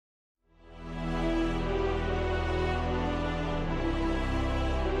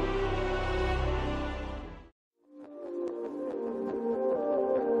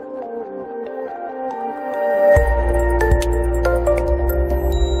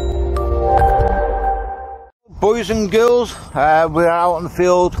boys and girls, we're out on the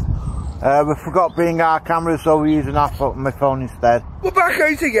field. We forgot to bring our cameras, so we're using my phone instead. We're back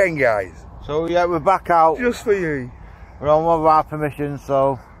out again, guys. So yeah, we're back out. Just for you. We're on one of our permissions,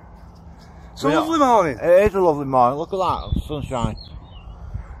 so... It's a lovely morning. It is a lovely morning, look at that, sunshine.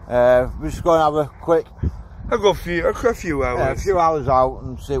 We're just going to have a quick... A few hours. A few hours out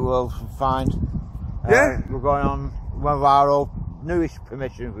and see what else we find. Yeah? We're going on one of our old newish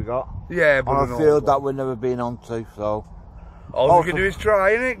permissions we got. Yeah, but on a field that we've never been on to, so... All we can do is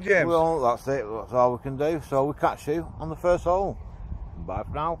try, innit, James? Well, that's it, that's all we can do. So we'll catch you on the first hole. Bye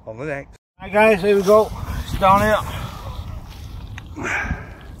for now. On the next. Right guys, here we go. It's down here.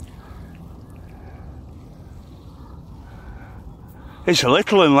 It's a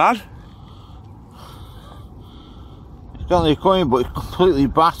little one, lad. It's down the coin, but it's completely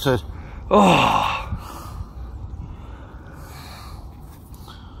battered. Oh.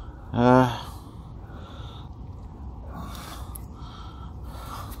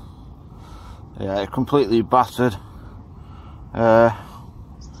 Yeah, it's completely battered.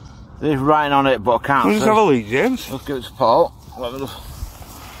 There's writing on it, but I can't see. Let's have a look, James. Let's give it to Paul.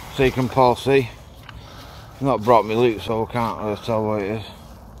 So you can Paul see. He's not brought me loot, so I can't tell what it is.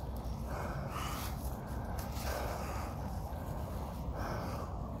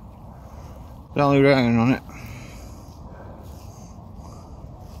 There's only writing on it.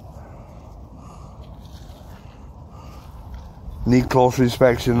 Need closer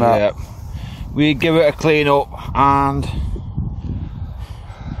inspection, that. Yeah. We give it a clean up and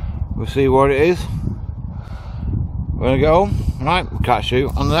we'll see what it is. We're gonna go home. Right, we'll catch you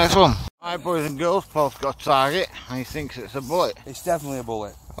on the next one. Alright boys and girls, Paul's got a target and he thinks it's a bullet. It's definitely a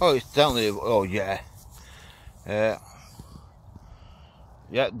bullet. Oh, it's definitely a bullet. Oh yeah.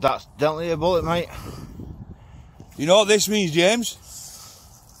 Yeah, that's definitely a bullet, mate. You know what this means, James?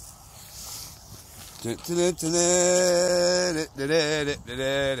 You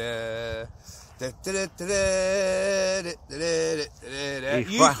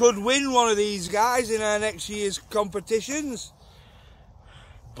could win one of these guys in our next year's competitions.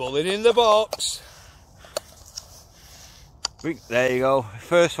 Bullet in the box. There you go.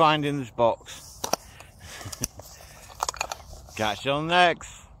 First find in this box. Catch you on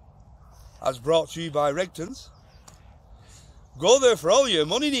next. As brought to you by Regton's. Go there for all your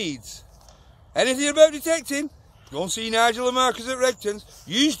money needs. Anything about detecting? Go and see Nigel and Marcus at Regton's.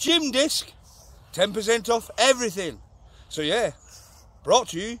 Use Jim Disc. 10% off everything. So yeah, brought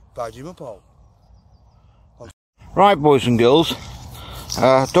to you by Jim and Paul. Right boys and girls,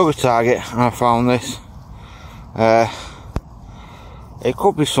 dug a target and I found this. It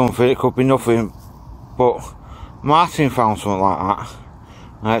could be something, it could be nothing, but Martin found something like that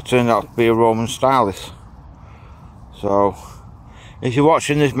and it turned out to be a Roman stylus. So if you're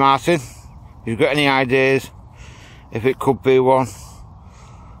watching this, Martin, if you've got any ideas if it could be one,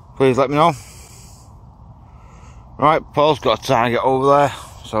 please let me know. Right, Paul's got a target over there,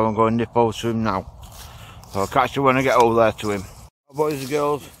 so I'm going to nip over to him now. So I'll catch you when I get over there to him. Boys and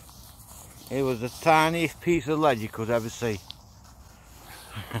girls, it was the tiniest piece of lead you could ever see.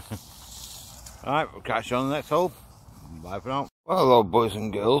 Right, we'll catch you on the next hole. Bye for now. Well, hello boys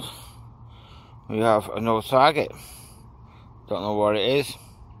and girls. We have another target. Don't know what it is.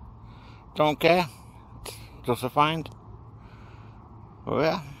 Don't care. Just a find. Oh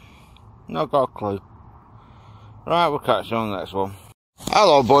yeah, not got a clue. Right, we'll catch you on the next one.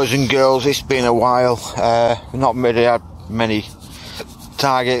 Hello boys and girls, it's been a while. Not really had many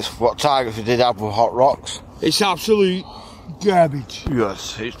targets. What targets we did have were hot rocks. It's absolute garbage.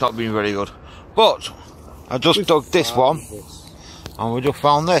 Yes, it's not been very good. But I just dug this one and we just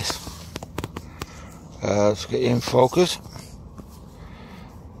found this. Let's get you in focus.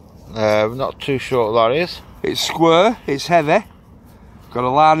 We're not too sure what that is. It's square, it's heavy. Got a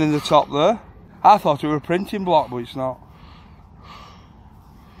line in the top there. I thought it were a printing block, but it's not.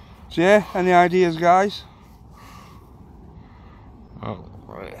 So yeah, any ideas, guys? Oh,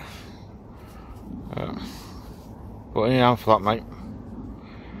 right. Put in your hand for that, mate.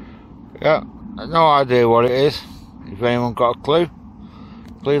 Yeah, no idea what it is. If anyone got a clue,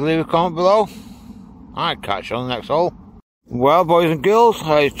 please leave a comment below. I'll catch you on the next hole. Well, boys and girls,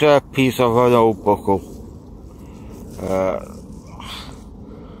 it's a piece of an old buckle.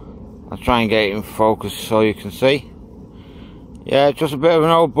 I'll try and get it in focus so you can see. Yeah, just a bit of an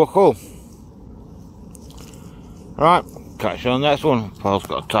old buckle. Right, catch you on the next one. Paul's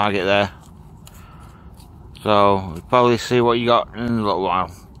got a target there. So, we'll probably see what you got in a little while.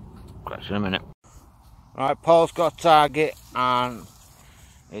 Catch you in a minute. Right, Paul's got a target and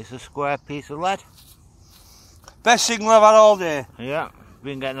it's a square piece of lead. Best signal I've had all day. Yeah,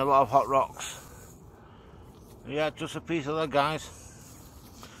 been getting a lot of hot rocks. Yeah, just a piece of that, guys.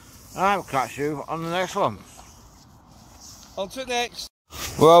 I'll catch you on the next one. On to the next.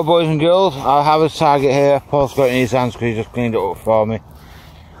 Well, boys and girls, I have a target here. Paul's got it in his hands because he just cleaned it up for me.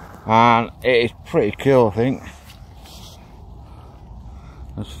 And it is pretty cool, I think.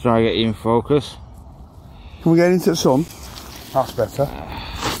 Let's try to get you in focus. Can we get into the sun? That's better.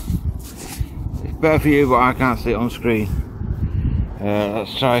 It's better for you, but I can't see it on screen.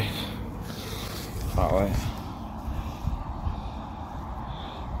 Let's try that way.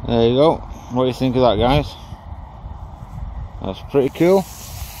 There you go. What do you think of that, guys? That's pretty cool.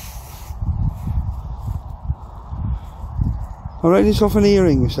 Alright, it's off an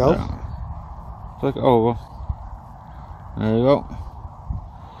earring yourself. Yeah. Click it over. There you go.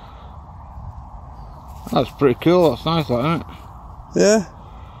 That's pretty cool. That's nice, that, isn't it? Yeah.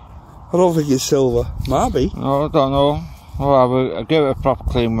 I don't think it's silver. Might be. No, I don't know. I'll give it a proper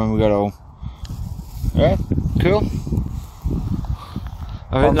clean when we get home. Yeah, cool.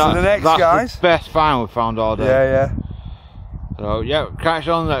 I think On to the next, that's guys. The best find we've found all day. Yeah. So yeah, catch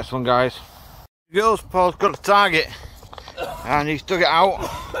you on the next one, guys. Girls, Paul's got a target and he's dug it out,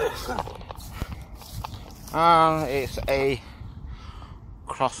 and it's a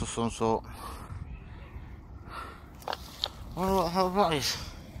cross of some sort. I wonder what the hell that is.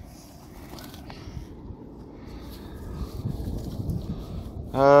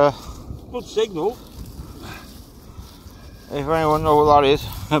 Good signal. If anyone knows what that is,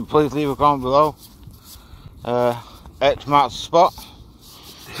 please leave a comment below. X marks the spot.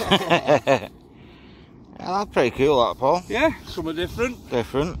 Yeah, that's pretty cool, that, Paul. Yeah, something different.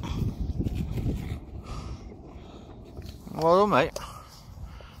 Different. Well done, mate.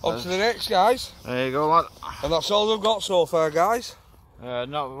 On to the next, guys. There you go, lad. And that's all we've got so far, guys.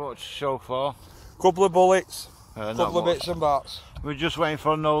 Not much to show for. Couple of bullets, Not couple of much. bits and bats. We're just waiting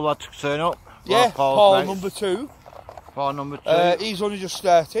for no lad to turn up. Yeah, Well, Paul mates. number 2. Paul number 2. He's only just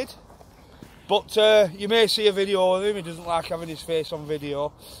started. But you may see a video of him. He doesn't like having his face on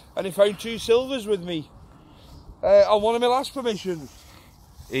video. And he found 2 silvers with me. On one of my last permissions.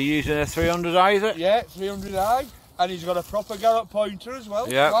 Are you using a 300i, is it? Yeah, 300i. And he's got a proper Garrett pointer as well.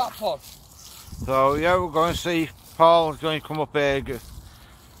 Yeah. Flat pod. So yeah, we're going to see Paul. He's going to come up here,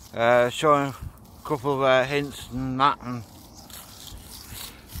 showing a couple of hints and that. And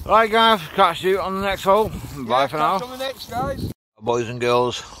right, guys, catch you on the next hole. Bye for now. Catch on the next, guys. Boys and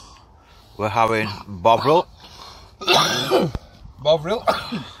girls, we're having Bovril. Bovril.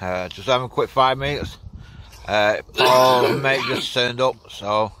 Just having a quick 5 minutes. Paul's mate just turned up,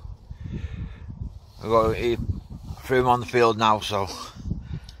 so we've got to threw him on the field now, so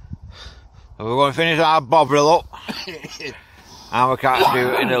we're going to finish our Bovril up and we'll catch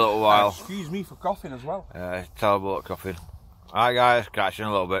you in a little while. Excuse me for coughing as well. Terrible at coughing. Alright guys, catch you in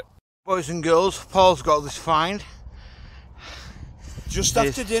a little bit. Boys and girls, Paul's got this find. Just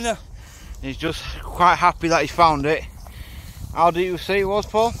after dinner. He's just quite happy that he's found it. How deep you say it was,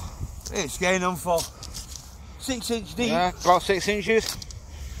 Paul? It's getting on for 6 inch deep. Yeah, about 6 inches.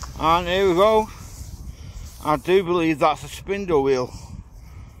 And here we go. I do believe that's a spindle wheel.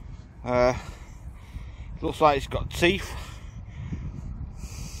 Looks like it's got teeth.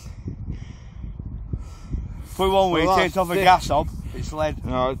 Put one way, take off a gas hob, it's lead.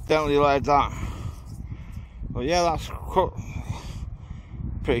 No, it's definitely lead, that. But yeah, that's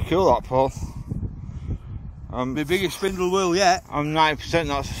pretty cool, that, Paul. The biggest spindle wheel yet. I'm 90%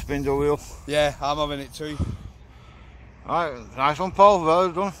 that's a spindle wheel. Yeah, I'm having it too. Alright, nice one, Paul,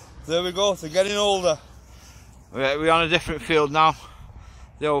 well done. There we go, they're getting older. We're on a different field now.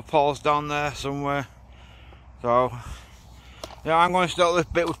 The old Paul's down there somewhere. So, yeah, I'm going to start this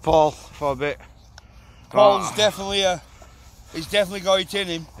bit with Paul for a bit. Paul's definitely he's definitely got it in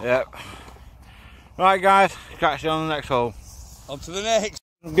him. Yep. Right guys, catch you on the next hole. On to the next.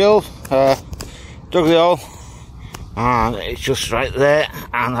 Girls, dug the hole and it's just right there,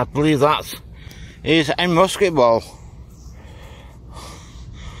 and I believe that is a musket ball.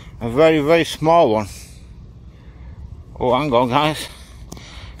 A very, very small one. Oh, hang on guys,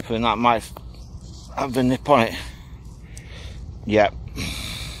 I think that might have the nip on it. Yep.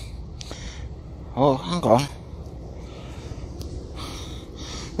 Oh, hang on.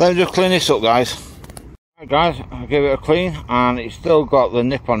 Let me just clean this up, guys. Right, guys, I'll give it a clean, and it's still got the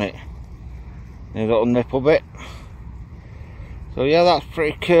nip on it. The little nipple bit. So yeah, that's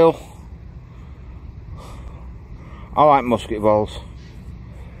pretty cool. I like musket balls.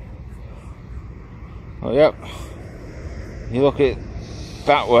 Oh, yep. You look at it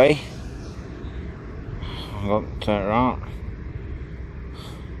that way. I'm going to turn it around.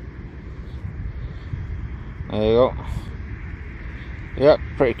 There you go. Yep,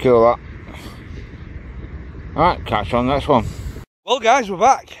 pretty cool that. Alright, catch you on the next one. Well guys, we're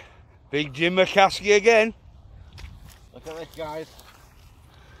back. Big Jim McCaskey again. Look at this, guys.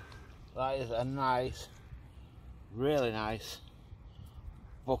 That is a nice, really nice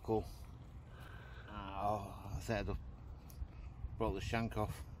buckle. Oh, I think I'd have brought the shank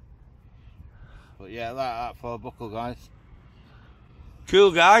off. But yeah, that for a buckle, guys.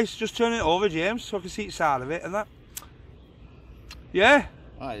 Cool guys, just turn it over, James, so I can see the side of it and that. Yeah.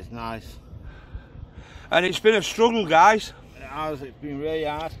 That is nice. And it's been a struggle, guys. It has, it's been really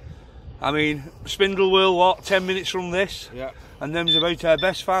hard. I mean, Spindle World, what, 10 minutes from this? Yeah. And them's about our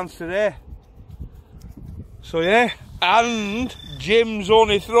best fans today. So yeah. And Jim's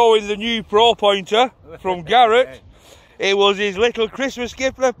only throwing the new Pro Pointer from Garrett. It was his little Christmas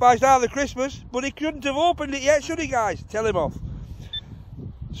gift left by Father Christmas, but he couldn't have opened it yet, should he, guys? Tell him off.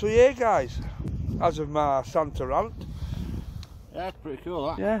 So yeah, guys, as of my Santa rant. Yeah, it's pretty cool,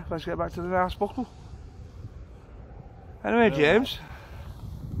 that. Yeah, let's get back to the nice buckle. Anyway, James.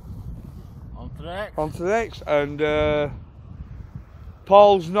 On to the next. On to the next. And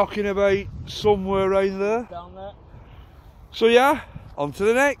Paul's knocking about somewhere around there. Down there. So yeah, on to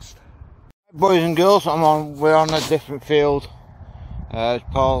the next. Boys and girls, we're on a different field.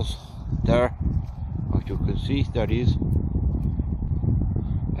 Paul's there. As you can see, there he is.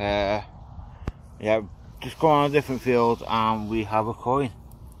 Yeah, just going on a different field and we have a coin.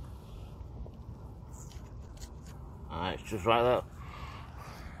 It's just right there.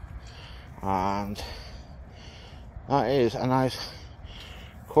 And that is a nice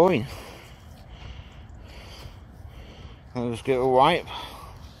coin. I'll just give it a wipe.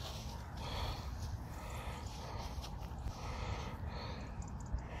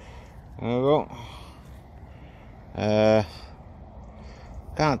 There we go.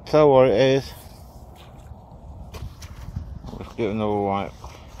 Can't tell what it is. Let's give it another wipe.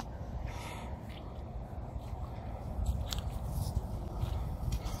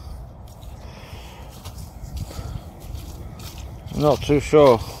 I'm not too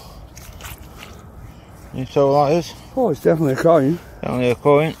sure. Can you tell what that is? Oh, it's definitely a coin. Definitely a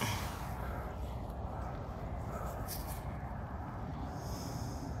coin.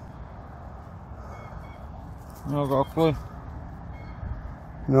 I've got a clue.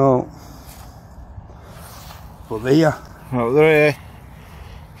 No. But there. Oh, there.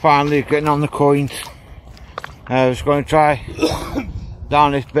 Finally getting on the coins. I was going to try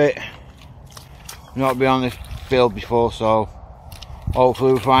down this bit. Not been on this field before, so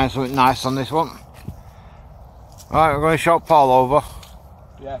hopefully we'll find something nice on this one. Right, we're going to shop Paul over.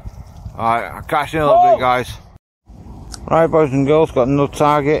 Yeah. Alright, I'll catch you in a little bit, guys. Right, boys and girls, got another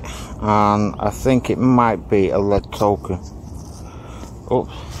target, and I think it might be a lead token.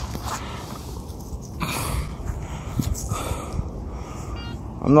 Oops.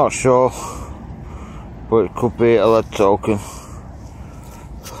 I'm not sure, but it could be a lead token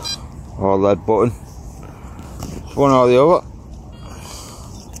or a lead button. It's one or the other.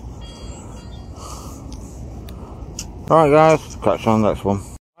 Alright guys, catch you on the next one.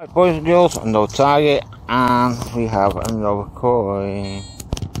 Right, boys and girls, another target, and we have another coin.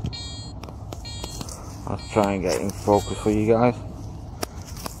 Let's try and get it in focus for you guys.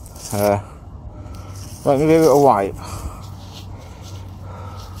 Let me give it a wipe.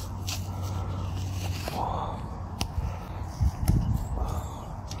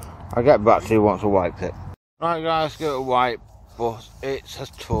 I'll get back to you once I wiped it. Right guys, give it a wipe, but it's a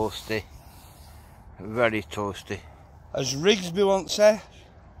toasty. Very toasty. As Rigsby once said,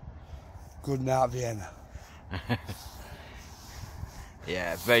 good night Vienna.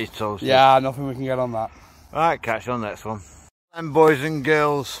 Yeah, very toasty. Yeah, nothing we can get on that. Right, catch you on the next one. And boys and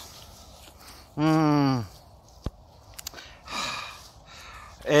girls. Hey,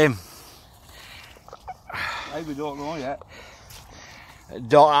 we don't know yet.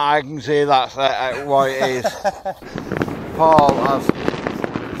 I can see that's what it is. Paul has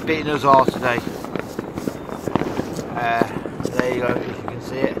beaten us all today. There you go, if you can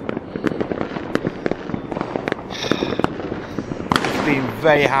see it. It's been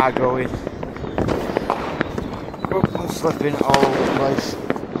very hard going. Oh, I'm slipping all over the place.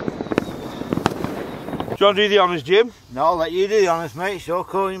 Do you want to do the honours, Jim? No, I'll let you do the honours, mate. It's your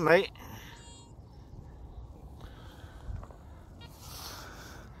coin, mate.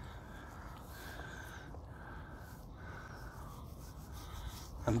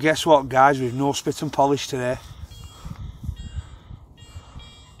 And guess what, guys? We've no spit and polish today.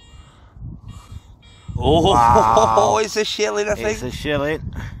 Oh, wow. It's a shilling, I think. It's a shilling.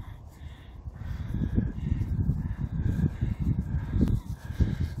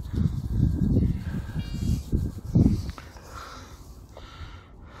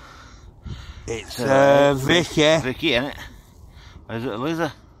 It's a Vicky. Vicky, isn't it? Or is it a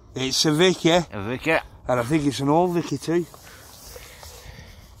Liza? It's a Vicky. A Vicky. And I think it's an old Vicky too.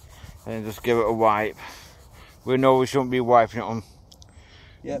 And just give it a wipe. We know we shouldn't be wiping it on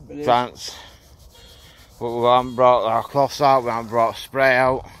plants. But we haven't brought our cloths out, we haven't brought spray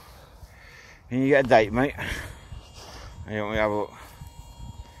out. Can you get a date, mate? And don't we have a look?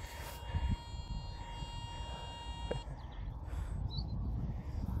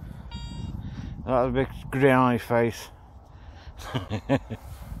 That's a big grin on his face.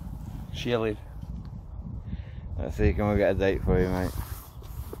 Chilling. Let's see, can we get a date for you, mate?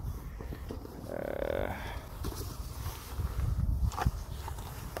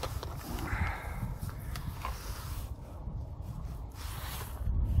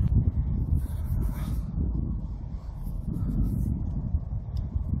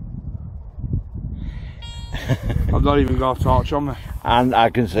 I've not even got a torch on me. And I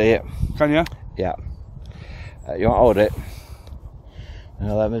can see it. Can you? Yeah. You want to hold it?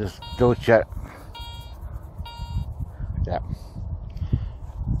 Now let me just double check. Yeah.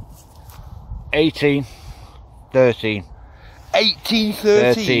 18, 13. 18,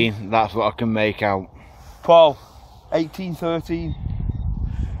 13. 13, that's what I can make out. Paul, 18, 13.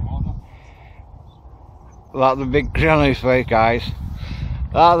 Like the big grin on his face, guys.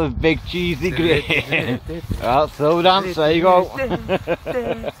 That's the big cheesy grin. That's so dance, there you go. And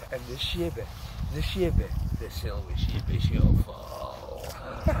the shibby, the silver shibby shuffle.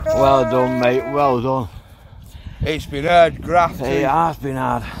 Well done, mate, well done. It's been hard grafting. It has been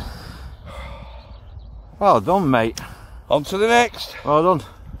hard. Well done, mate. On to the next. Well done.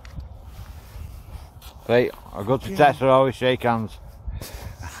 Right, I've got to test her, always shake hands.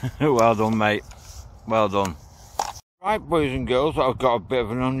 Well done, mate. Well done. Right, boys and girls, I've got a bit of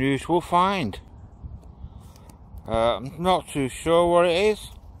an unusual find. I'm not too sure what it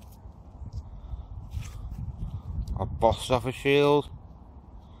is. A Boss Stafford shield.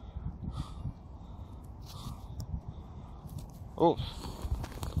 Oops.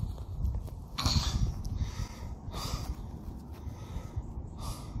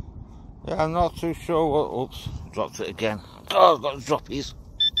 Yeah, I'm not too sure what. Oops, dropped it again. Oh, I've got droppies.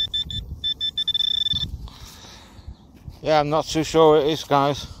 Yeah, I'm not too sure what it is,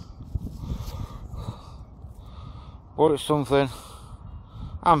 guys. But it's something.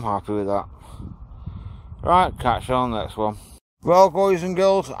 I'm happy with that. Right, catch you on the next one. Well, boys and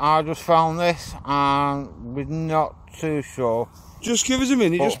girls, I just found this and we're not too sure. Just give us a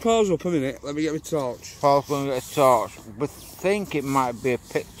minute, just pause up a minute. Let me get my torch. Paul's going to get a torch. We think it might be a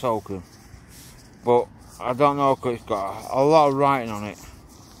pit token. But I don't know because it's got a lot of writing on it.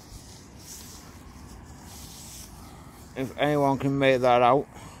 If anyone can make that out.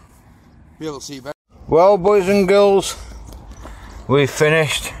 Be able to see better. Well, boys and girls, we've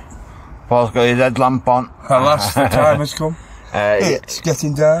finished. Paul's got his headlamp on. At last, the time has come. It's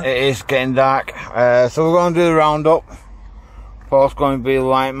getting dark. It is getting dark. So we're going to do the roundup. Paul's going to be the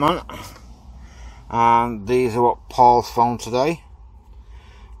light man. And these are what Paul's found today.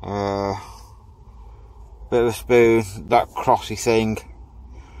 Bit of a spoon, that crossy thing.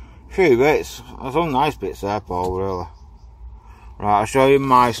 Few bits. There's some nice bits there, Paul, really. Right, I'll show you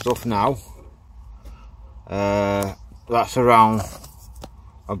my stuff now. That's a round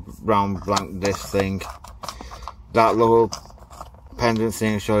blank disc thing. That little pendant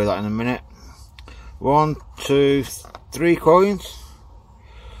thing, I'll show you that in a minute. 1, 2, 3 coins.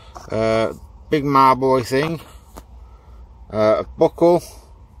 Big marble thing. A buckle.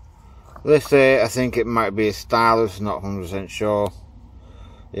 This here, I think it might be a stylus, not 100% sure.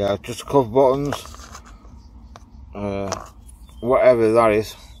 Yeah, just a couple buttons. Whatever that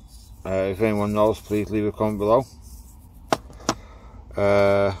is. If anyone knows, please leave a comment below.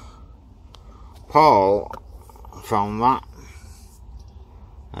 Paul found that.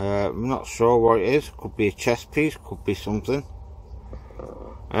 I'm not sure what it is. Could be a chest piece, could be something.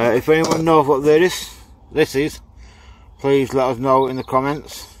 If anyone knows what this is, please let us know in the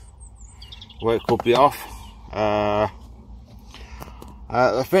comments what it could be off. I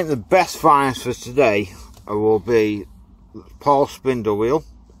think the best finds for today will be Paul's spindle wheel,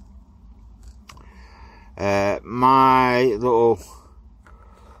 my little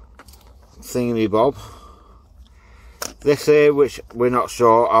thingy bob, this here, which we're not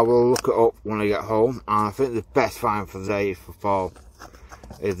sure. I will look it up when I get home. And I think the best find for today for Paul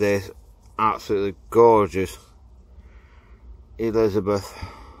is this absolutely gorgeous Elizabeth.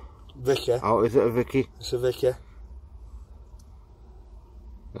 Vicky. Oh, is it a Vicky? It's a Vicky.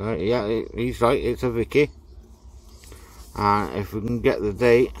 Yeah, he's right, it's a Vicky. And if we can get the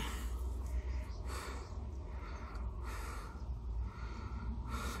date,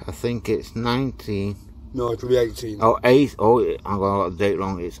 I think it's 19. No, it'll be 18. Oh, 8. Oh, I'm going to get the date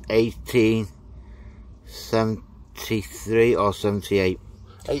wrong. It's 1873 or 78.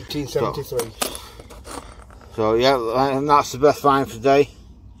 1873. So yeah, and that's the best find for today.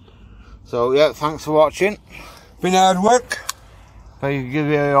 So yeah, thanks for watching. Been hard work. Please give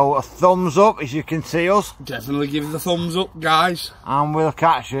you a thumbs up as you can see us. Definitely give it a thumbs up, guys. And we'll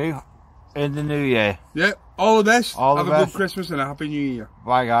catch you in the new year. Yeah, all the best. All the best. Have a good Christmas and a Happy New Year.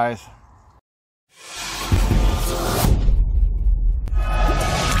 Bye, guys.